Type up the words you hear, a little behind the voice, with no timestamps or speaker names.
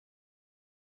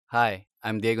Hi,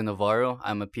 I'm Diego Navarro.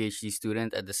 I'm a PhD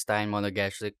student at the Stein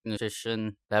Monogastric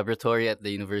Nutrition Laboratory at the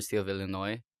University of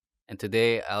Illinois. And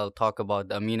today I'll talk about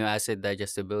the amino acid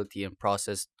digestibility in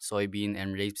processed soybean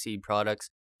and rapeseed products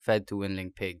fed to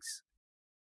weanling pigs.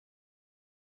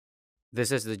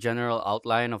 This is the general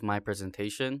outline of my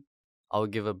presentation. I will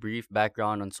give a brief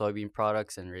background on soybean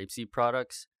products and rapeseed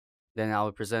products. Then I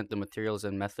will present the materials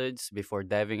and methods before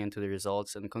diving into the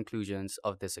results and conclusions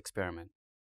of this experiment.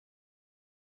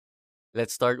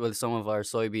 Let's start with some of our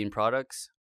soybean products.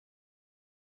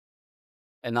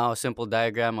 And now a simple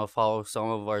diagram of how some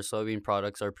of our soybean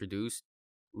products are produced.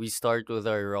 We start with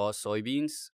our raw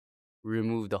soybeans. We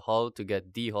remove the hull to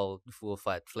get dehulled full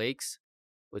fat flakes,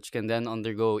 which can then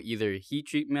undergo either heat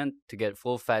treatment to get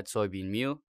full fat soybean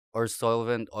meal or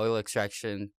solvent oil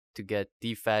extraction to get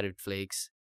defatted flakes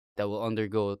that will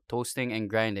undergo toasting and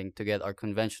grinding to get our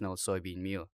conventional soybean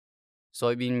meal.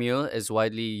 Soybean meal is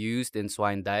widely used in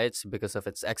swine diets because of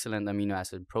its excellent amino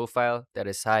acid profile that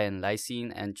is high in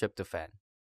lysine and tryptophan.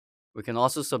 We can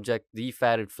also subject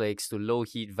defatted flakes to low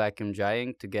heat vacuum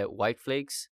drying to get white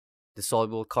flakes. The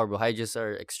soluble carbohydrates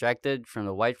are extracted from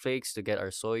the white flakes to get our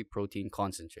soy protein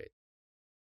concentrate.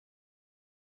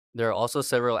 There are also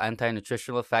several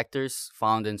anti-nutritional factors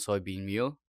found in soybean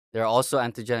meal. There are also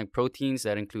antigenic proteins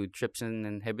that include trypsin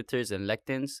inhibitors and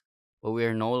lectins, but we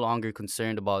are no longer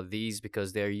concerned about these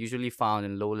because they are usually found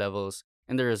in low levels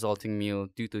in the resulting meal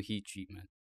due to heat treatment.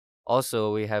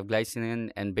 Also, we have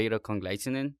glycinin and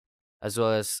beta-conglycinin, as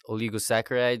well as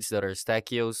oligosaccharides that are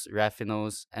stachyose,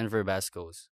 raffinose, and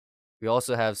verbascose. We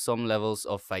also have some levels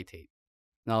of phytate.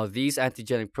 Now, these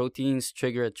antigenic proteins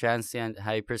trigger a transient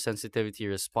hypersensitivity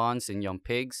response in young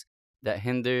pigs that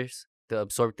hinders the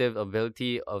absorptive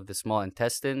ability of the small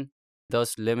intestine,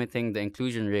 thus limiting the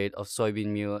inclusion rate of soybean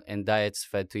meal in diets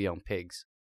fed to young pigs.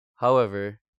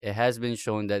 However, it has been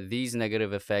shown that these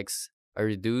negative effects are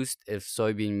reduced if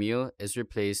soybean meal is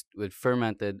replaced with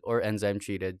fermented or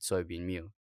enzyme-treated soybean meal.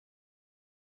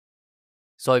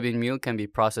 Soybean meal can be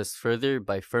processed further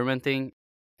by fermenting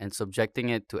and subjecting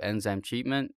it to enzyme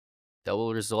treatment that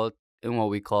will result in what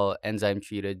we call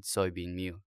enzyme-treated soybean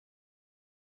meal.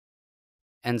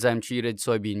 Enzyme-treated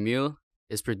soybean meal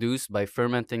is produced by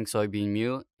fermenting soybean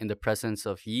meal in the presence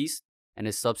of yeast and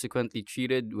is subsequently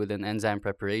treated with an enzyme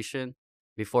preparation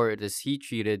before it is heat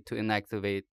treated to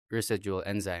inactivate residual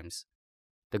enzymes.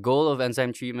 The goal of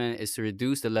enzyme treatment is to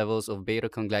reduce the levels of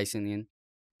beta-conglycinin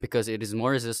because it is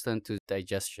more resistant to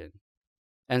digestion.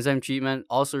 Enzyme treatment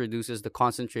also reduces the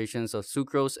concentrations of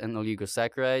sucrose and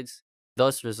oligosaccharides,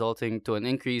 thus resulting to an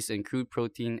increase in crude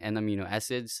protein and amino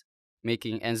acids,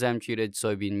 making enzyme-treated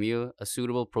soybean meal a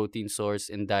suitable protein source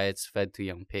in diets fed to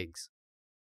young pigs.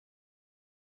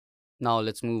 Now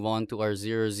let's move on to our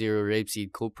 00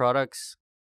 rapeseed co-products.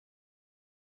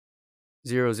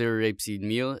 00 rapeseed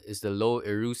meal is the low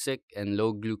erucic and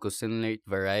low glucosinolate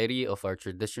variety of our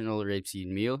traditional rapeseed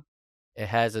meal. It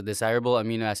has a desirable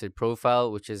amino acid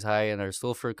profile which is high in our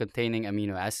sulfur-containing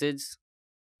amino acids.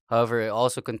 However, it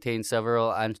also contains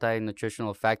several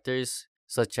anti-nutritional factors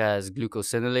such as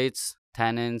glucosinolates,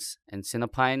 tannins, and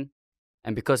synapine.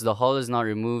 And because the hull is not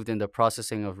removed in the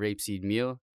processing of rapeseed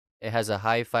meal, it has a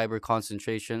high fiber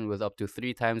concentration with up to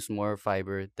 3 times more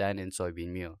fiber than in soybean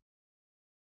meal.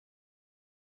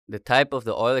 The type of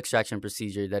the oil extraction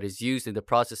procedure that is used in the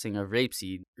processing of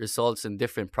rapeseed results in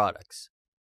different products.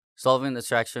 Solvent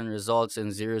extraction results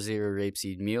in 00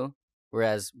 rapeseed meal,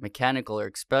 whereas mechanical or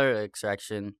expeller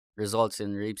extraction results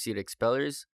in rapeseed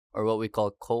expellers, or what we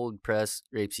call cold pressed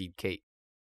rapeseed cake.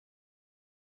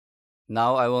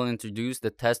 Now I will introduce the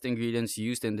test ingredients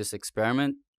used in this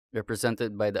experiment,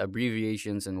 represented by the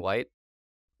abbreviations in white.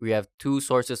 We have 2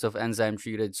 sources of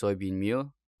enzyme-treated soybean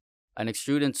meal, an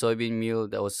extruded soybean meal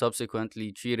that was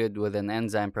subsequently treated with an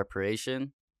enzyme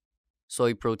preparation,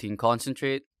 soy protein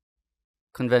concentrate,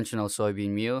 conventional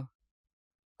soybean meal,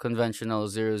 conventional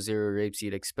 00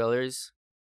 rapeseed expellers,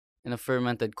 and a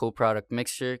fermented co-product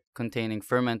mixture containing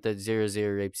fermented 00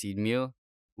 rapeseed meal,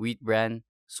 wheat bran,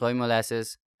 soy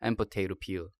molasses, and potato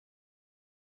peel.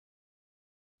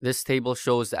 This table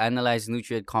shows the analyzed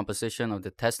nutrient composition of the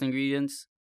test ingredients.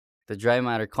 The dry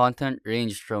matter content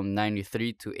ranged from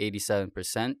 93 to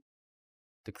 87%.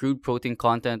 The crude protein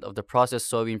content of the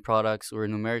processed soybean products were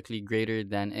numerically greater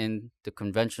than in the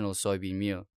conventional soybean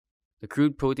meal. The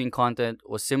crude protein content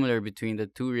was similar between the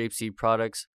 2 rapeseed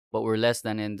products but were less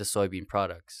than in the soybean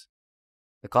products.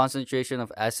 The concentration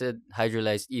of acid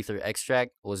hydrolyzed ether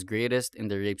extract was greatest in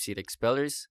the rapeseed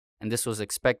expellers, and this was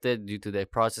expected due to the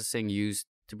processing used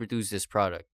to produce this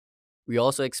product. We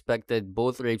also expected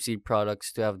both rapeseed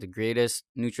products to have the greatest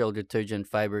neutral detergent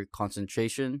fiber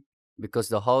concentration because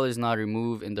the hull is not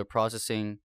removed in the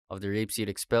processing of the rapeseed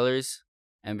expellers,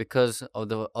 and because of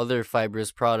the other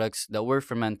fibrous products that were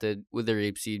fermented with the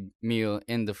rapeseed meal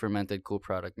in the fermented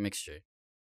co-product mixture.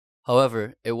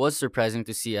 However, it was surprising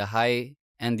to see a high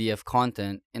NDF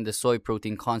content in the soy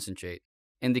protein concentrate,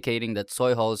 indicating that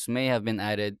soy hulls may have been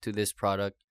added to this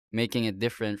product, making it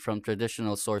different from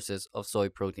traditional sources of soy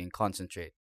protein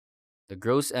concentrate. The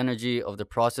gross energy of the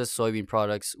processed soybean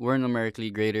products were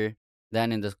numerically greater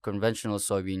than in the conventional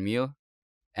soybean meal,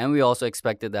 and we also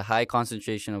expected a high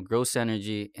concentration of gross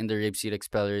energy in the rapeseed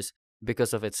expellers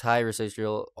because of its high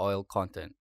residual oil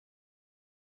content.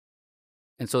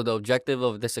 And so the objective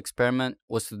of this experiment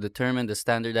was to determine the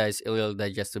standardized ileal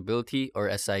digestibility, or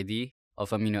SID, of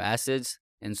amino acids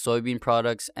in soybean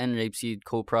products and rapeseed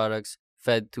co-products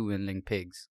fed to weanling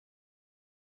pigs.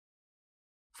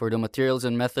 For the materials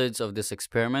and methods of this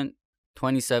experiment,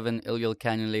 27 ileal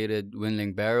cannulated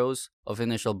weanling barrows of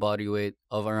initial body weight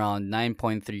of around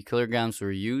 9.3 kilograms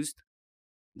were used.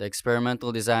 The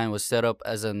experimental design was set up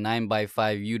as a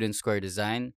 9x5 Uden square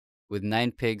design with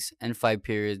 9 pigs and 5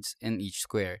 periods in each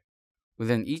square.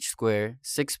 Within each square,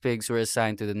 6 pigs were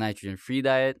assigned to the nitrogen-free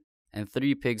diet and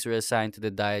 3 pigs were assigned to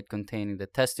the diet containing the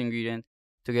test ingredient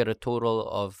to get a total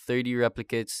of 30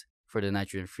 replicates for the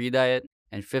nitrogen-free diet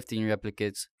and 15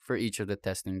 replicates for each of the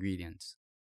test ingredients.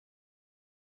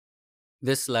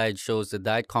 This slide shows the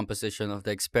diet composition of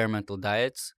the experimental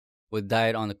diets, with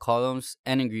diet on the columns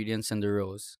and ingredients in the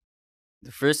rows.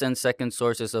 The first and second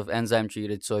sources of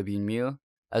enzyme-treated soybean meal,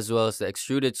 as well as the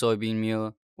extruded soybean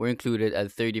meal, were included at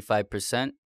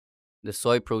 35%, the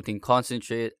soy protein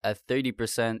concentrate at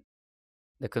 30%,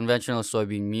 the conventional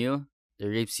soybean meal, the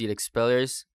rapeseed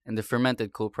expellers, and the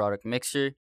fermented co-product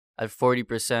mixture at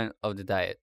 40% of the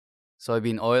diet.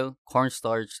 Soybean oil,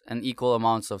 cornstarch, and equal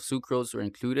amounts of sucrose were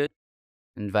included,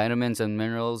 and vitamins and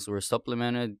minerals were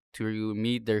supplemented to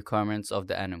meet the requirements of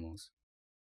the animals.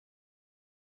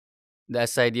 The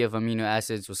SID of amino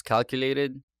acids was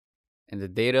calculated, and the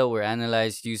data were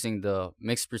analyzed using the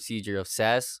mixed procedure of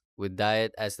SAS, with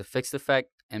diet as the fixed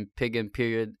effect and pig and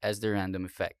period as the random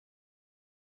effect.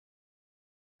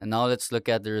 And now let's look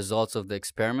at the results of the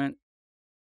experiment.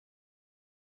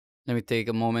 Let me take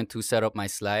a moment to set up my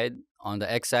slide. On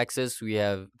the x-axis, we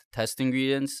have the test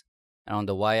ingredients, and on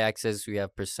the y-axis, we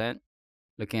have percent.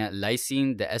 Looking at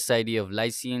lysine, the SID of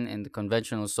lysine in the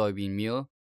conventional soybean meal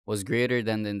was greater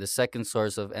than in the second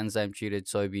source of enzyme-treated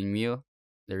soybean meal,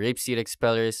 the rapeseed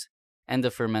expellers, and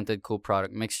the fermented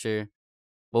co-product mixture,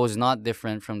 but was not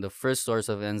different from the first source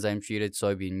of enzyme-treated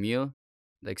soybean meal,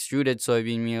 the extruded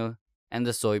soybean meal, and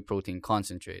the soy protein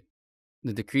concentrate.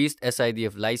 The decreased SID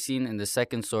of lysine in the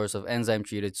second source of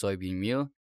enzyme-treated soybean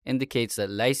meal indicates that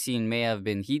lysine may have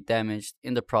been heat damaged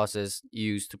in the process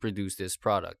used to produce this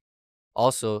product.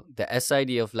 Also, the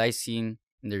SID of lysine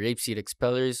in the rapeseed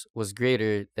expellers was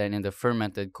greater than in the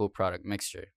fermented co-product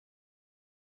mixture.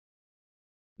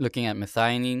 Looking at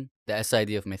methionine, the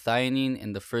SID of methionine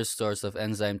in the first source of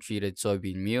enzyme-treated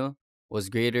soybean meal was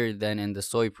greater than in the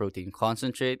soy protein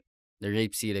concentrate, the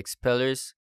rapeseed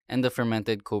expellers, and the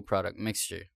fermented co-product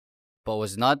mixture, but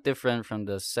was not different from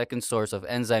the second source of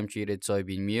enzyme-treated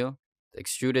soybean meal, the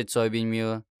extruded soybean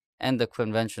meal, and the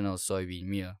conventional soybean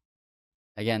meal.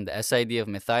 Again, the SID of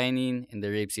methionine in the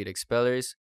rapeseed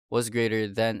expellers was greater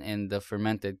than in the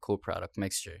fermented co-product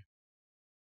mixture.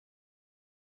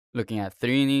 Looking at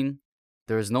threonine,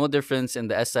 there was no difference in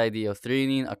the SID of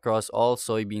threonine across all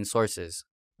soybean sources,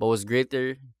 but was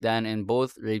greater than in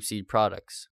both rapeseed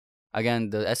products. Again,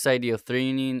 the SID of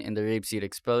threonine in the rapeseed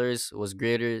expellers was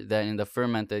greater than in the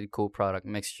fermented co-product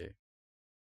mixture.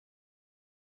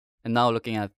 And now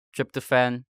looking at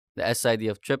tryptophan, the SID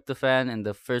of tryptophan in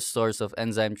the first source of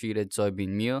enzyme-treated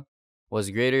soybean meal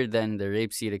was greater than the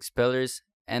rapeseed expellers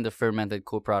and the fermented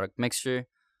co-product mixture,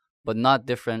 but not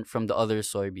different from the other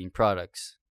soybean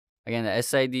products. Again, the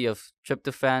SID of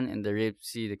tryptophan in the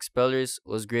rapeseed expellers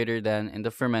was greater than in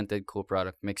the fermented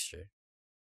co-product mixture.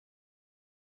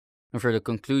 And for the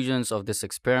conclusions of this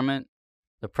experiment,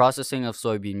 the processing of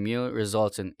soybean meal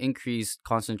results in increased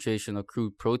concentration of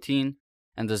crude protein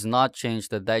and does not change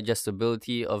the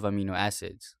digestibility of amino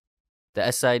acids. The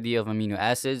SID of amino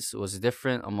acids was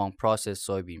different among processed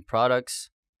soybean products.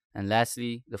 And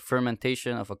lastly, the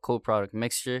fermentation of a co-product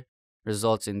mixture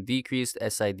results in decreased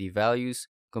SID values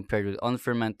compared with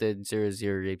unfermented 00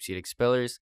 rapeseed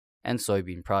expellers and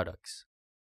soybean products.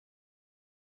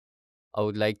 I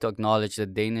would like to acknowledge the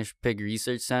Danish Pig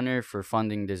Research Center for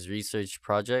funding this research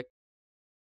project.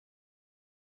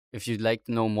 If you'd like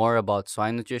to know more about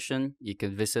swine nutrition, you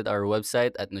can visit our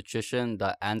website at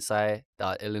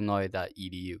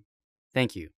nutrition.ansci.illinois.edu.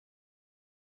 Thank you.